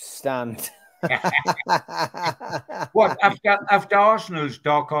Arts stand. What, after Arsenal's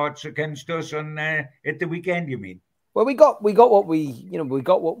dark arts against us on at the weekend, you mean? Well, we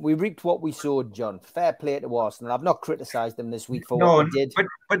reaped what we sowed, John. Fair play to Arsenal. I've not criticised them this week for what they did.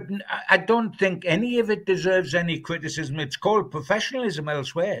 But I don't think any of it deserves any criticism. It's called professionalism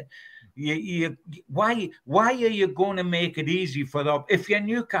elsewhere. Why are you going to make it easy for the... If you're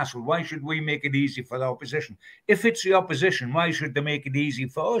Newcastle, why should we make it easy for the opposition? If it's the opposition, why should they make it easy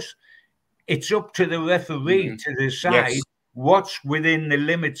for us? It's up to the referee to decide what's within the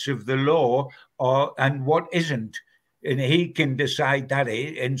limits of the law and what isn't. And he can decide that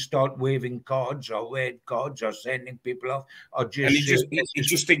and start waving cards or red cards or sending people off or just... And he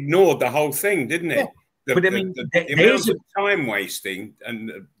just ignored the whole thing, didn't it? Yeah. But I mean, the amount of time wasting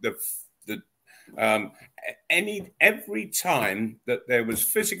and every time that there was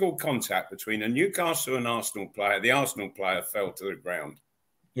physical contact between a Newcastle and Arsenal player, the Arsenal player fell to the ground.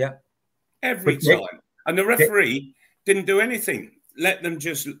 Yeah. Every time. And the referee didn't do anything. Let them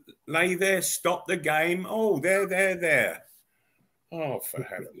just lay there, stop the game. Oh, there. Oh, for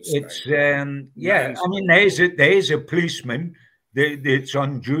heaven's sake. It's, I mean, there's a policeman that's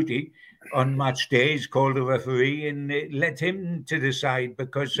on duty on match day. He's called a referee and let him to decide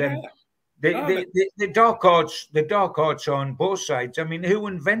because the dark arts on both sides. I mean, who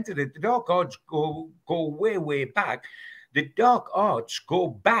invented it? The dark arts go way back. The dark arts go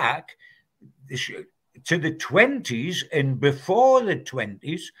back to the 20s and before the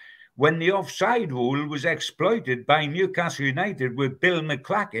 20s, when the offside rule was exploited by Newcastle United with Bill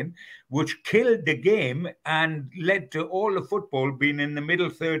McCracken, which killed the game and led to all the football being in the middle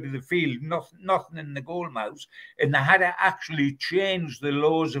third of the field, nothing in the goal mouths. And they had to actually change the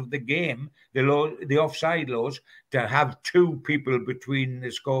laws of the game, the offside laws, to have two people between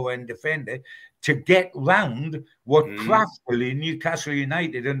the scorer and defender to get round what craftily Newcastle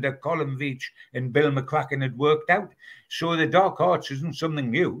United under Colin Veach and Bill McCracken had worked out. So the dark arts isn't something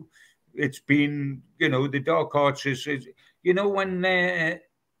new. It's been, the dark arts is when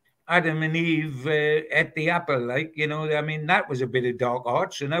Adam and Eve ate the apple, I mean, that was a bit of dark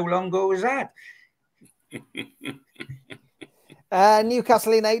arts. And how long ago was that?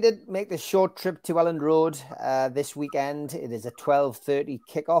 Newcastle United make the short trip to Elland Road this weekend. It is a 12:30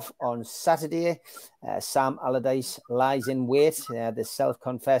 kickoff on Saturday. Sam Allardyce lies in wait, the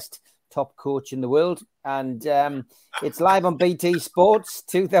self-confessed top coach in the world. And it's live on BT Sports.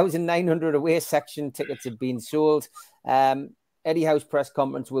 2,900 away section tickets have been sold. Eddie Howe's press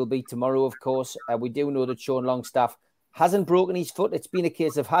conference will be tomorrow, of course. We do know that Sean Longstaff hasn't broken his foot. It's been a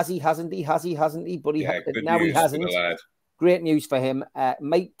case of has he, hasn't he? But now he hasn't. Great news for him.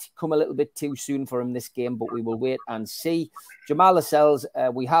 Might come a little bit too soon for him this game, but we will wait and see. Jamal Lascelles,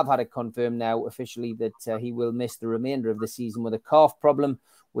 we have had it confirmed now officially that he will miss the remainder of the season with a calf problem,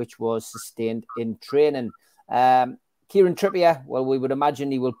 which was sustained in training. Kieran Trippier, well, we would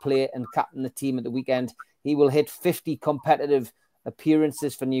imagine he will play and captain the team at the weekend. He will hit 50 competitive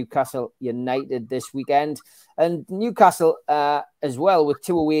appearances for Newcastle United this weekend. And Newcastle as well, with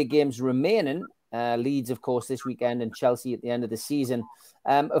 2 away games remaining, Leeds, of course, this weekend and Chelsea at the end of the season,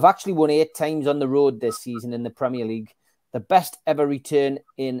 have actually won 8 times on the road this season in the Premier League. The best ever return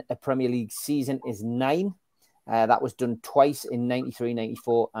in a Premier League season is 9. That was done twice in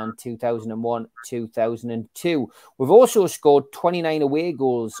 93-94 and 2001-2002. We've also scored 29 away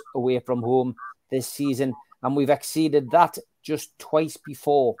goals away from home this season, and we've exceeded that just twice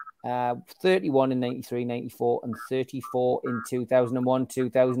before. 31 in 93-94 and 34 in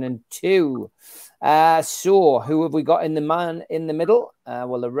 2001-2002. So who have we got in the man in the middle?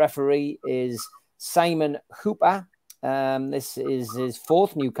 Well, the referee is Simon Hooper. This is his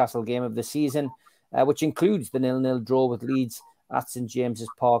 4th Newcastle game of the season, which includes the 0-0 draw with Leeds at St James's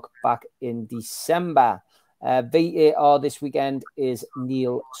Park back in December. VAR this weekend is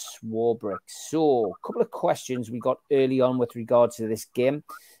Neil Swarbrick. So a couple of questions we got early on with regards to this game.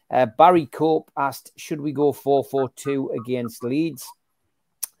 Barry Cope asked, should we go 4-4-2 against Leeds?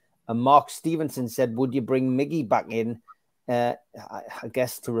 And Mark Stevenson said, would you bring Miggy back in, I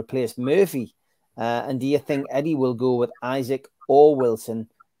guess, to replace Murphy? And do you think Eddie will go with Isaac or Wilson,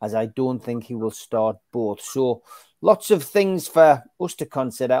 as I don't think he will start both? So lots of things for us to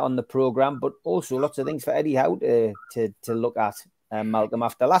consider on the programme, but also lots of things for Eddie Howe to look at, Malcolm,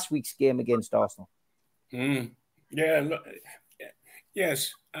 after last week's game against Arsenal. Yeah, look,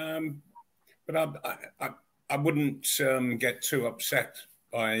 yes. But I wouldn't get too upset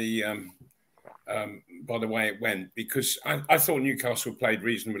by the way it went, because I thought Newcastle played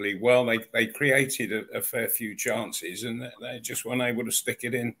reasonably well. They created a fair few chances, and they just weren't able to stick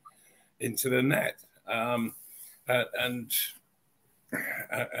it into the net. And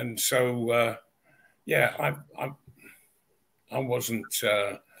so I wasn't.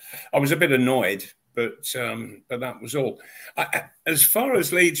 I was a bit annoyed. But that was all. As far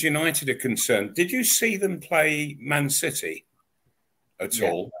as Leeds United are concerned, did you see them play Man City at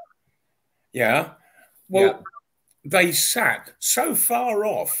all? Yeah. Well, they sat so far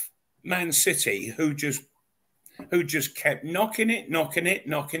off Man City, who just kept knocking it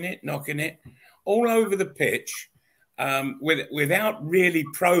all over the pitch, without really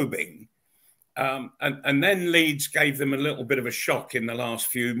probing And then Leeds gave them a little bit of a shock in the last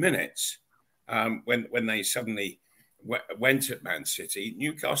few minutes when they suddenly went at Man City.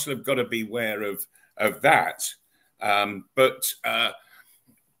 Newcastle have got to be aware of that. But I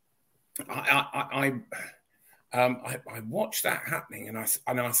watched that happening, and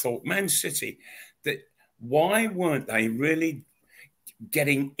I thought, Man City, that why weren't they really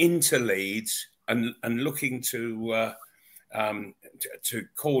getting into Leeds and looking to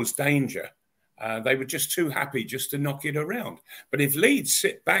cause danger? They were just too happy just to knock it around. But if Leeds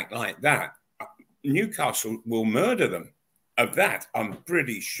sit back like that, Newcastle will murder them. Of that, I'm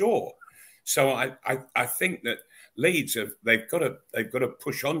pretty sure. So I think that Leeds they've got to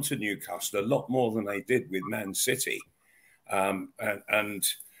push on to Newcastle a lot more than they did with Man City.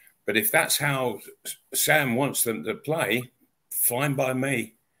 But if that's how Sam wants them to play, fine by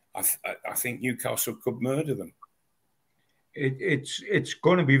me. I think Newcastle could murder them. It's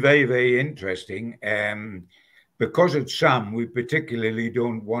going to be very, very interesting. Because it's Sam, we particularly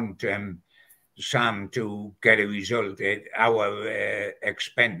don't want Sam to get a result at our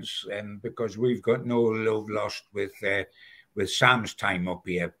expense, because we've got no love lost with Sam's time up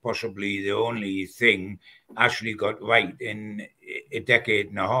here. Possibly the only thing Ashley got right in a decade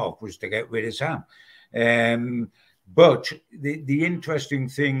and a half was to get rid of Sam. But the interesting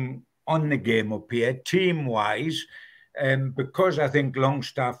thing on the game up here, team-wise, because I think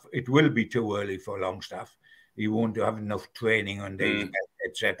Longstaff, it will be too early for Longstaff. He won't have enough training under his head,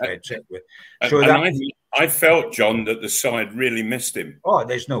 etc., etc. So I felt, John, that the side really missed him. Oh,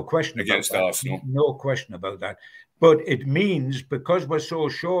 there's no question against about Arsenal. That. No question about that. But it means, because we're so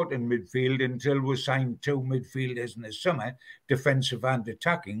short in midfield until we sign two midfielders in the summer, defensive and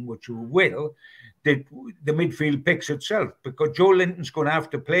attacking, which we will, that the midfield picks itself, because Joe Linton's going to have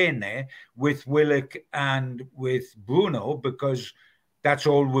to play in there with Willock and with Bruno, because that's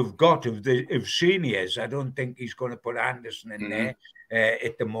all we've got of seniors. I don't think he's going to put Anderson in there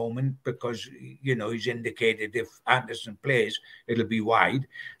at the moment, because, you know, he's indicated if Anderson plays, it'll be wide.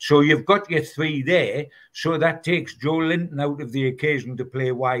 So you've got your three there. So that takes Joe Linton out of the occasion to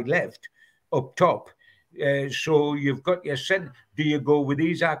play wide left up top. So you've got your centre. Do you go with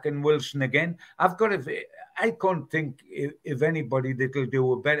Isak and Wilson again? I can't think if anybody that'll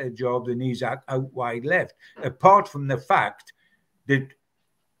do a better job than Isak out wide left, apart from the fact that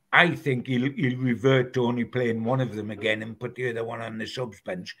I think he'll revert to only playing one of them again and put the other one on the subs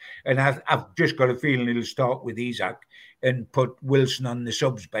bench. And I've just got a feeling he'll start with Isak and put Wilson on the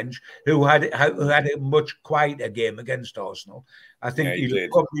subs bench, who had a much quieter game against Arsenal. I think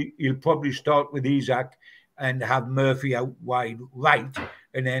he'll probably start with Isak and have Murphy out wide right,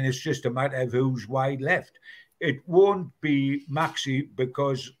 and then it's just a matter of who's wide left. It won't be Maxi,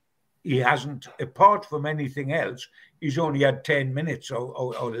 because he hasn't, apart from anything else, he's only had 10 minutes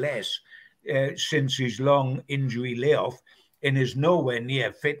or less since his long injury layoff, and is nowhere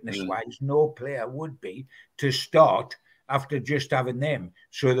near fitness-wise. No player would be to start after just having them.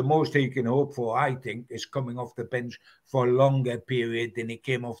 So the most he can hope for, I think, is coming off the bench for a longer period than he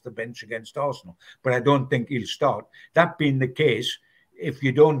came off the bench against Arsenal. But I don't think he'll start. That being the case, if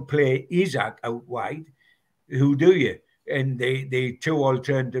you don't play Isak out wide, who do you? And the two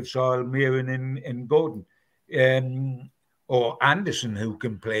alternatives are Almiron and Gordon. Or Anderson, who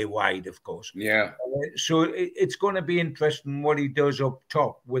can play wide, of course. Yeah. So it's going to be interesting what he does up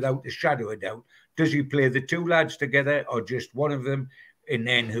top, without a shadow of doubt. Does he play the two lads together, or just one of them? And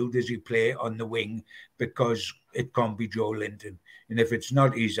then who does he play on the wing? Because it can't be Joe Linton. And if it's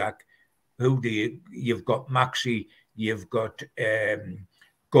not Isak, who do you've got Maxi, you've got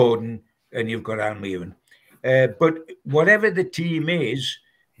Gordon, and you've got Almiron. But whatever the team is,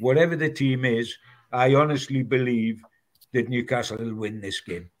 I honestly believe that Newcastle will win this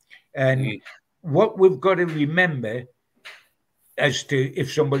game. And what we've got to remember, as to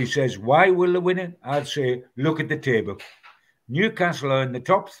if somebody says, why will they win it? I'd say, look at the table. Newcastle are in the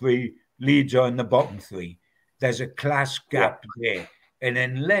top three, Leeds are in the bottom three. There's a class gap there. And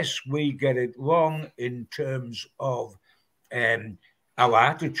unless we get it wrong in terms of our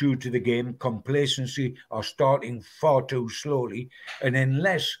attitude to the game, complacency, or starting far too slowly, and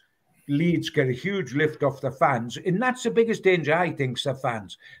unless Leeds get a huge lift off the fans, and that's the biggest danger, I think, is the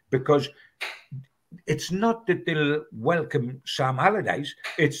fans, because it's not that they'll welcome Sam Allardyce,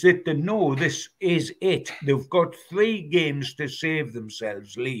 it's that they know this is it. They've got 3 games to save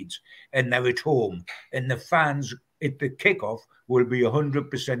themselves, Leeds, and they're at home, and the fans at the kickoff will be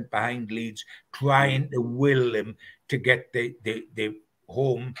 100% behind Leeds, trying to will them to get the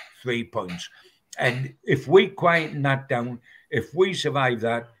home 3 points. And if we quieten that down, if we survive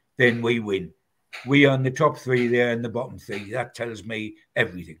that, then we win. We are in the top 3, they're in the bottom 3. That tells me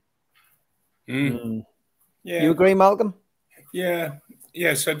everything. Yeah. You agree, Malcolm? Yeah.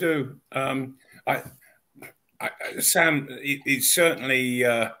 Yes, I do. Sam, he's certainly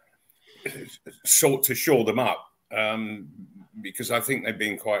sought to shore them up because I think they've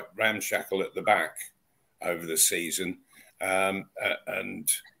been quite ramshackle at the back over the season, and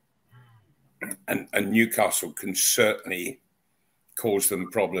Newcastle can certainly cause them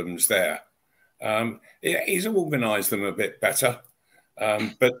problems there. He's organised them a bit better,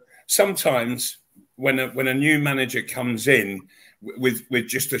 but sometimes when a new manager comes in with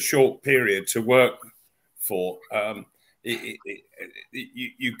just a short period to work for,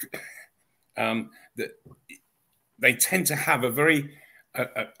 they tend to have a very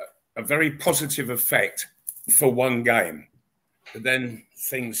positive effect for one game, but then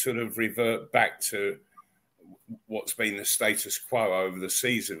things sort of revert back to what's been the status quo over the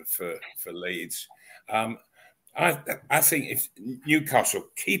season for Leeds. I think if Newcastle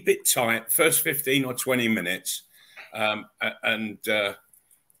keep it tight, first 15 or 20 minutes, and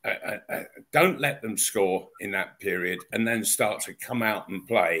don't let them score in that period, and then start to come out and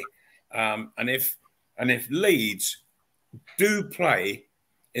play. And if Leeds do play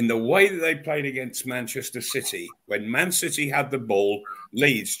in the way that they played against Manchester City, when Man City had the ball,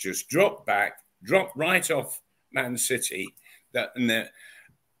 Leeds just dropped right off Man City. And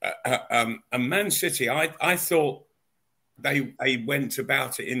Man City, I thought they went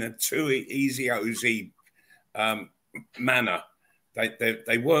about it in a too easy manner.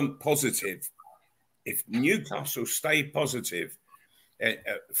 They weren't positive. If Newcastle stay positive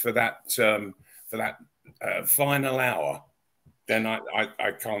for that final hour, then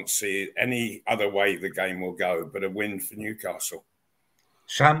I can't see any other way the game will go but a win for Newcastle.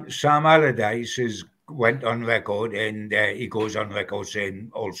 Sam Allardyce went on record, and he goes on record saying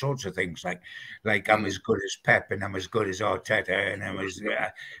all sorts of things like I'm as good as Pep, and I'm as good as Arteta, and I'm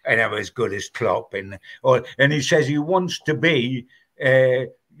as good as Klopp, and he says he wants to be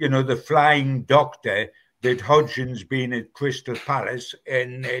the flying doctor that Hodgson's been at Crystal Palace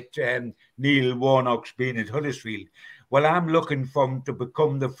and that Neil Warnock's been at Huddersfield. Well, I'm looking for him to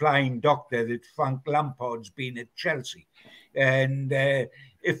become the flying doctor that Frank Lampard's been at Chelsea. And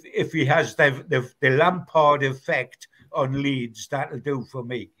if he has the Lampard effect on Leeds, that'll do for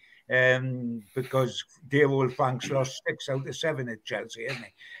me. Because dear old Frank's lost 6 out of 7 at Chelsea, hasn't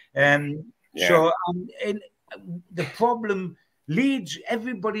he? So the problem, Leeds,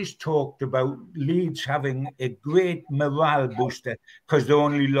 everybody's talked about Leeds having a great morale booster because they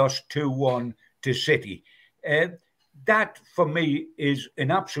only lost 2-1 to City. That, for me, is an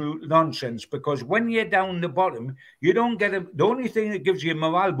absolute nonsense because when you're down the bottom, you don't get the only thing that gives you a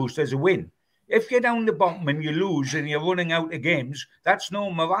morale boost is a win. If you're down the bottom and you lose and you're running out of games, that's no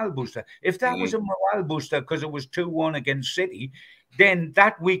morale booster. If that was a morale booster because it was 2-1 against City, then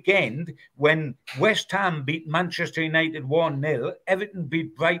that weekend when West Ham beat Manchester United 1-0, Everton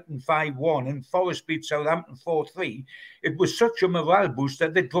beat Brighton 5-1 and Forest beat Southampton 4-3, it was such a morale booster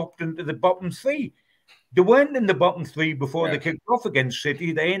they dropped into the bottom 3. They weren't in the bottom 3 before they kicked off against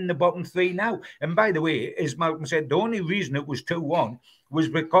City. They're in the bottom 3 now. And by the way, as Malcolm said, the only reason it was 2-1 was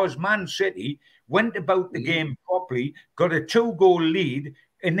because Man City went about the game properly, got a 2-goal lead,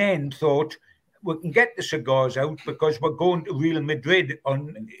 and then thought, we can get the cigars out because we're going to Real Madrid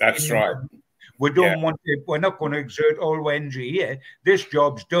on. That's right. We don't want to, we're not going to exert all our energy here. This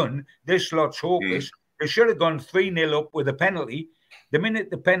job's done. This lot's hopeless. They should have gone 3-0 up with a penalty. The minute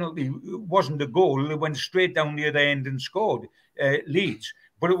the penalty wasn't a goal, they went straight down the other end and scored Leeds.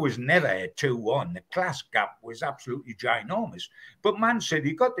 But it was never a 2-1. The class gap was absolutely ginormous. But Man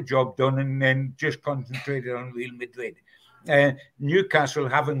City got the job done and then just concentrated on Real Madrid. Newcastle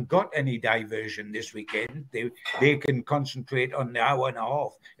haven't got any diversion this weekend. They can concentrate on the hour and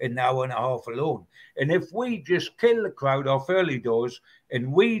a half alone. And if we just kill the crowd off early doors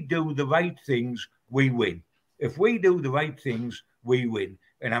and we do the right things, we win. If we do the right things, we win.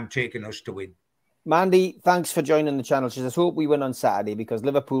 And I'm taking us to win. Mandy, thanks for joining the channel. She says, hope we win on Saturday because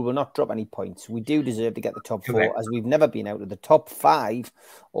Liverpool will not drop any points. We do deserve to get the top 4 as we've never been out of the top 5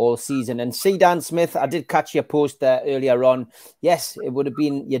 all season. And C. Dan Smith, I did catch your post there earlier on. Yes, it would have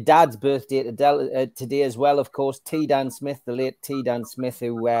been your dad's birthday today as well, of course. T. Dan Smith, the late T. Dan Smith,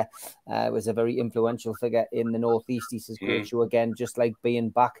 who was a very influential figure in the Northeast. He says, great show again, just like being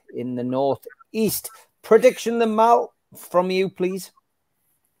back in the Northeast. Prediction, the Mal, from you, please.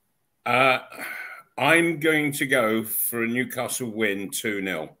 I'm going to go for a Newcastle win,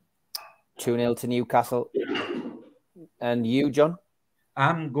 2-0. 2-0 to Newcastle. And you, John?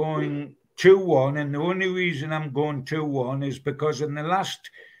 I'm going 2-1, and the only reason I'm going 2-1 is because in the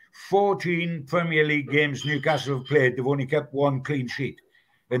last 14 Premier League games Newcastle have played, they've only kept 1 clean sheet.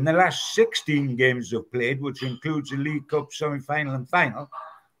 In the last 16 games they've played, which includes the League Cup semi-final and final,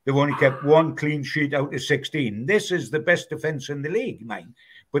 they've only kept 1 clean sheet out of 16. This is the best defence in the league, mine.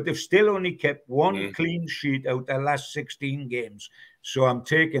 But they've still only kept 1 clean sheet out of the last 16 games. So I'm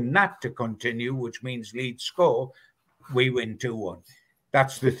taking that to continue, which means Leeds score. We win 2-1.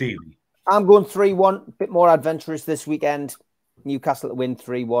 That's the theory. I'm going 3-1. A bit more adventurous this weekend. Newcastle to win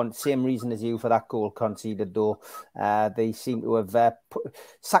 3-1. Same reason as you for that goal conceded, though. They seem to have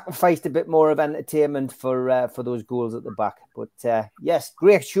sacrificed a bit more of entertainment for those goals at the back. But yes,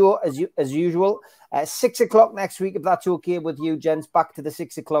 great show as usual. 6 o'clock next week, if that's okay with you, gents. Back to the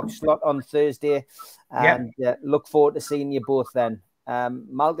 6 o'clock slot on Thursday. And look forward to seeing you both then.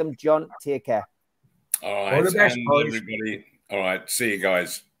 Malcolm, John, take care. All right. All the best, everybody. All right. See you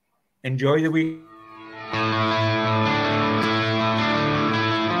guys. Enjoy the week.